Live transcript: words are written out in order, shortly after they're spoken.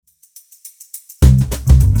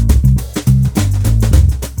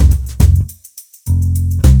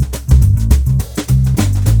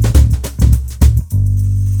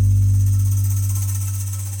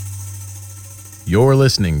You're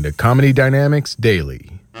listening to Comedy Dynamics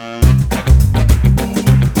Daily. I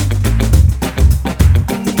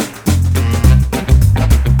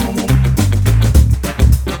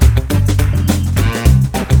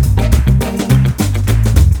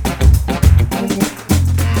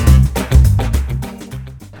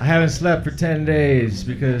haven't slept for 10 days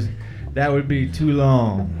because that would be too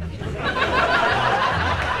long.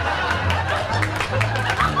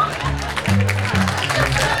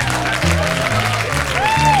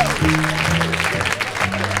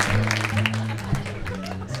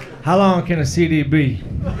 How long can a CD be?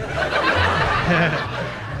 Alright.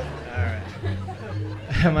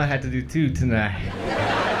 I might have to do 2 tonight.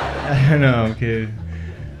 I know, I'm kidding.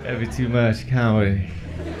 That'd be too much comedy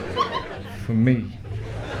for me.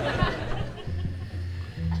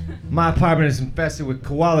 My apartment is infested with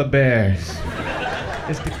koala bears.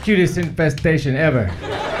 It's the cutest infestation ever.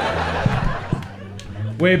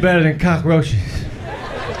 Way better than cockroaches.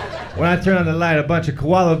 When I turn on the light, a bunch of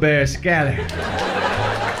koala bears scatter.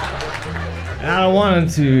 And I don't want them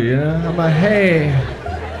to, you know? I'm like, hey,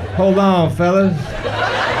 hold on, fellas.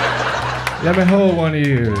 Let me hold one of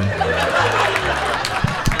you.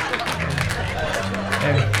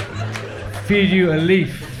 And feed you a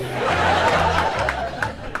leaf.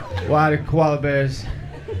 Why the koala bears?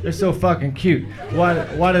 They're so fucking cute. Why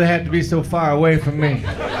do they have to be so far away from me?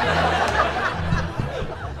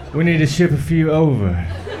 We need to ship a few over,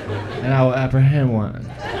 and I will apprehend one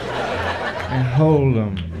and hold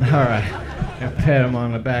him. All right. And pet him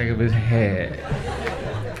on the back of his head.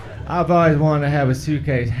 I've always wanted to have a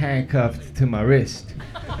suitcase handcuffed to my wrist.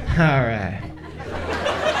 All right.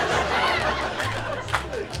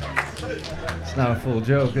 It's not a full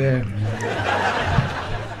joke there.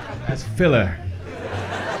 That's filler.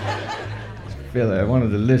 It's filler. One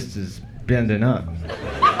of the lists is bending up.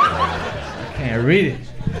 I can't read it.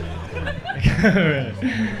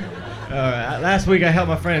 All right. Last week I helped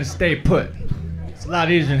my friend stay put. It's a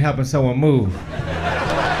lot easier than helping someone move.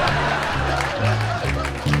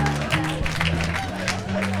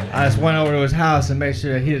 I just went over to his house and made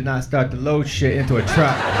sure that he did not start to load shit into a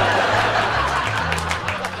truck.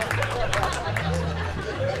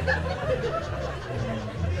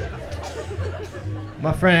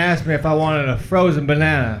 My friend asked me if I wanted a frozen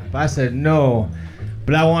banana, but I said no,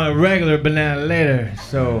 but I want a regular banana later,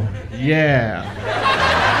 so yeah.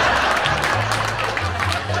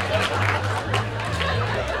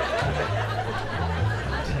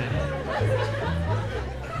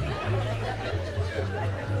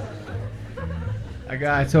 A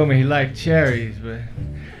guy told me he liked cherries, but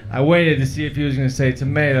I waited to see if he was going to say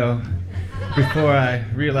tomato before I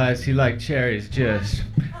realized he liked cherries just.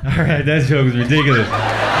 Alright, that joke was ridiculous.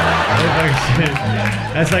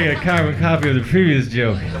 That's like a carbon copy of the previous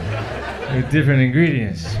joke with different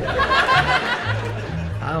ingredients.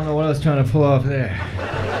 I don't know what I was trying to pull off there.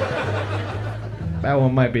 That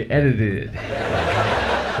one might be edited.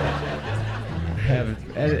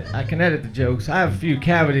 I can edit the jokes. I have a few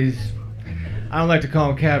cavities. I don't like to call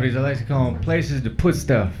them cavities, I like to call them places to put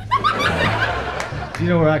stuff. Do you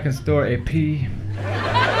know where I can store a pea?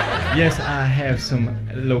 Yes, I have some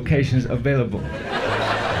locations available.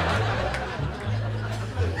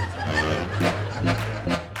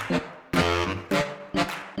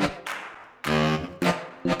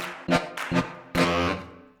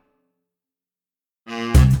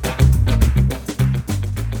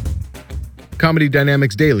 Comedy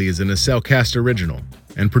Dynamics Daily is an Acelcast original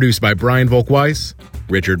and produced by Brian Volkweiss,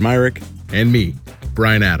 Richard Myrick, and me,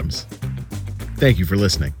 Brian Adams. Thank you for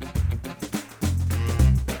listening.